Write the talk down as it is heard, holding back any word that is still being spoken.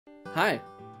Hi,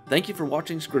 thank you for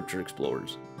watching Scripture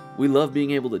Explorers. We love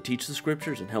being able to teach the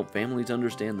Scriptures and help families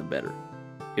understand them better.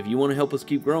 If you want to help us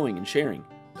keep growing and sharing,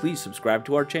 please subscribe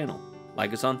to our channel,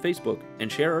 like us on Facebook, and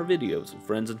share our videos with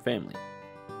friends and family.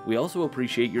 We also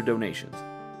appreciate your donations.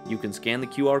 You can scan the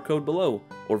QR code below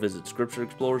or visit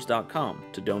scriptureexplorers.com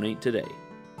to donate today.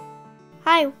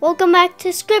 Hi, welcome back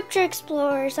to Scripture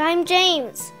Explorers. I'm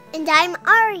James. And I'm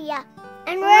Aria.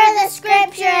 And we're the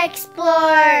Scripture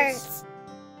Explorers.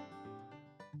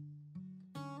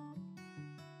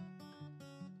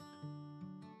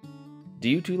 Do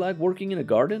you two like working in a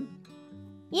garden?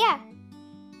 Yeah,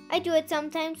 I do it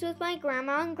sometimes with my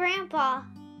grandma and grandpa.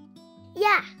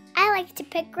 Yeah, I like to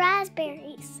pick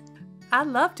raspberries. I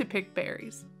love to pick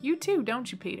berries. You too,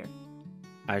 don't you, Peter?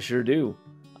 I sure do.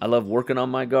 I love working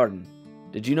on my garden.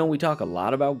 Did you know we talk a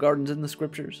lot about gardens in the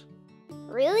Scriptures?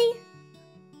 Really?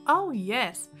 Oh,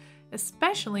 yes,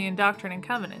 especially in Doctrine and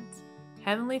Covenants.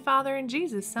 Heavenly Father and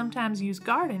Jesus sometimes use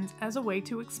gardens as a way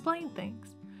to explain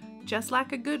things. Just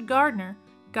like a good gardener,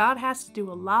 God has to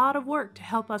do a lot of work to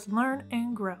help us learn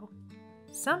and grow.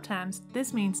 Sometimes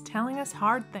this means telling us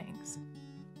hard things.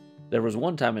 There was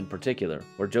one time in particular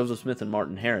where Joseph Smith and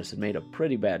Martin Harris had made a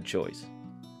pretty bad choice.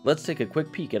 Let's take a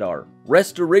quick peek at our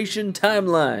restoration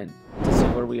timeline to see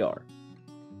where we are.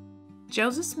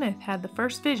 Joseph Smith had the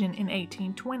first vision in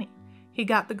 1820. He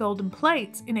got the golden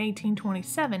plates in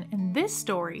 1827, and this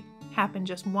story happened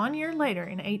just 1 year later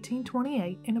in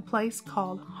 1828 in a place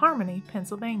called Harmony,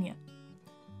 Pennsylvania.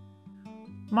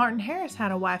 Martin Harris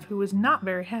had a wife who was not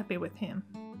very happy with him.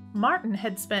 Martin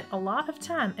had spent a lot of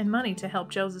time and money to help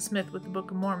Joseph Smith with the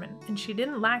Book of Mormon, and she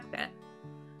didn't like that.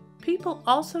 People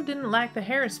also didn't like the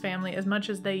Harris family as much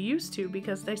as they used to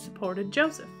because they supported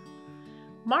Joseph.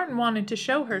 Martin wanted to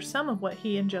show her some of what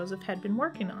he and Joseph had been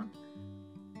working on.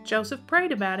 Joseph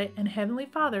prayed about it, and Heavenly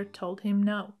Father told him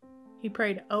no. He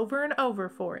prayed over and over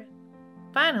for it.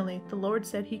 Finally, the Lord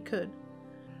said he could.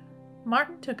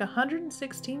 Martin took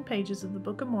 116 pages of the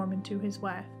Book of Mormon to his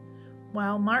wife.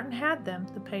 While Martin had them,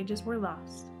 the pages were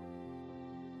lost.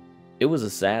 It was a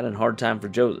sad and hard time for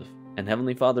Joseph, and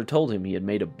Heavenly Father told him he had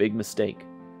made a big mistake.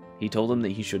 He told him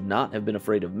that he should not have been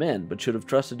afraid of men, but should have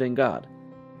trusted in God.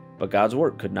 But God's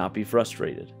work could not be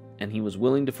frustrated, and he was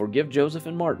willing to forgive Joseph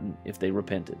and Martin if they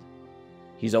repented.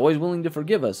 He's always willing to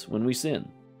forgive us when we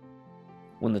sin.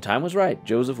 When the time was right,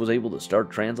 Joseph was able to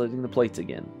start translating the plates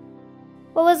again.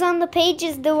 What was on the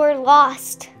pages that were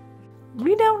lost?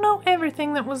 We don't know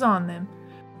everything that was on them.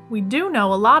 We do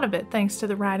know a lot of it thanks to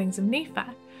the writings of Nephi,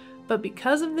 but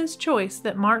because of this choice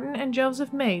that Martin and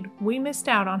Joseph made, we missed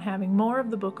out on having more of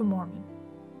the Book of Mormon.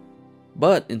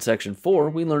 But in section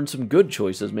 4, we learned some good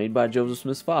choices made by Joseph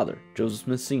Smith's father, Joseph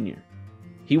Smith Sr.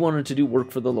 He wanted to do work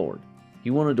for the Lord.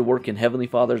 He wanted to work in Heavenly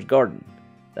Father's garden.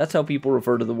 That's how people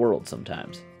refer to the world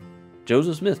sometimes.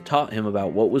 Joseph Smith taught him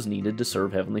about what was needed to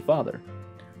serve Heavenly Father.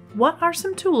 What are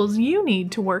some tools you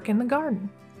need to work in the garden?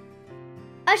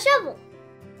 A shovel.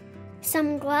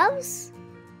 Some gloves.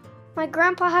 My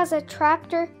grandpa has a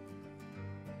tractor.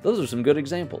 Those are some good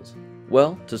examples.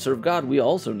 Well, to serve God, we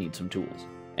also need some tools.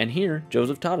 And here,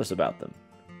 Joseph taught us about them.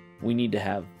 We need to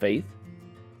have faith,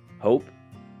 hope,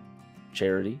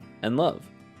 charity, and love.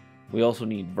 We also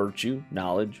need virtue,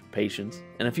 knowledge, patience,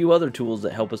 and a few other tools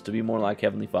that help us to be more like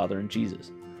Heavenly Father and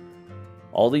Jesus.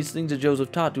 All these things that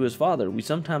Joseph taught to his father, we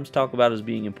sometimes talk about as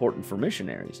being important for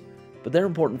missionaries, but they're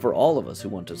important for all of us who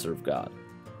want to serve God.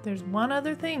 There's one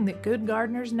other thing that good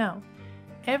gardeners know.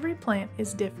 Every plant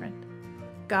is different.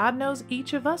 God knows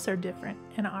each of us are different,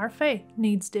 and our faith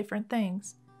needs different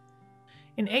things.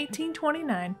 In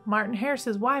 1829, Martin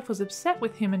Harris's wife was upset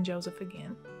with him and Joseph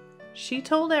again. She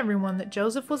told everyone that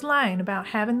Joseph was lying about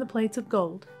having the plates of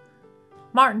gold.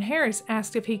 Martin Harris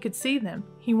asked if he could see them.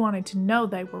 He wanted to know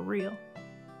they were real.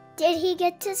 Did he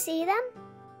get to see them?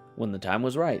 When the time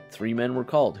was right, 3 men were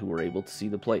called who were able to see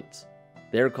the plates.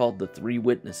 They are called the 3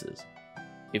 witnesses.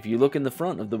 If you look in the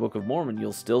front of the Book of Mormon,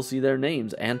 you'll still see their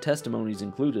names and testimonies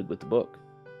included with the book.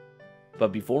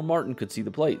 But before Martin could see the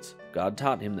plates, God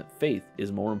taught him that faith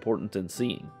is more important than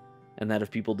seeing, and that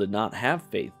if people did not have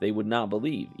faith, they would not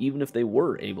believe, even if they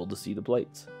were able to see the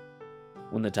plates.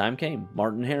 When the time came,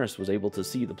 Martin Harris was able to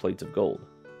see the plates of gold.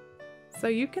 So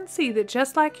you can see that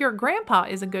just like your grandpa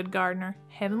is a good gardener,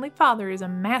 Heavenly Father is a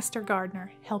master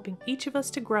gardener, helping each of us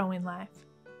to grow in life.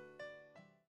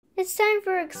 It's time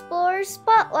for Explorer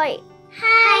Spotlight.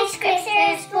 Hi,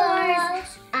 Scripture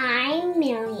Explorers. I'm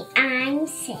Millie. I'm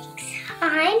 6.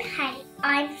 I'm Heidi.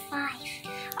 I'm 5.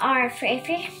 Our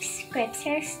favorite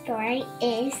Scripture story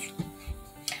is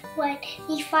when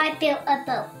Nephi built a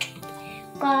boat.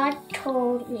 God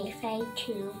told Nephi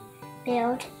to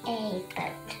build a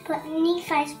boat. But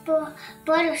Nephi's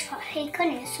brothers thought he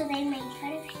couldn't, so they made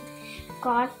fun of him.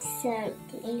 God showed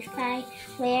Nephi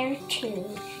where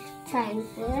to find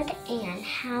wood and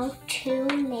how to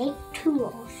make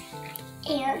tools.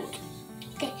 And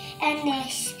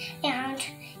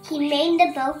he made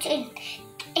the boat and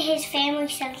his family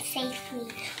sailed safely.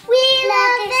 We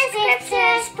love the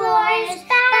Scripture Explorers.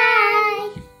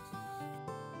 Bye!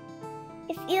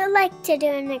 If you'd like to do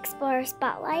an Explorer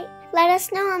Spotlight, let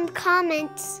us know in the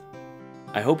comments.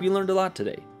 I hope you learned a lot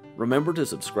today. Remember to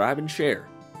subscribe and share.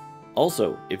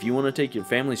 Also, if you want to take your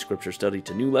family scripture study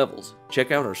to new levels,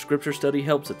 check out our scripture study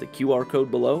helps at the QR code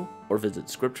below or visit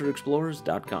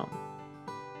scriptureexplorers.com.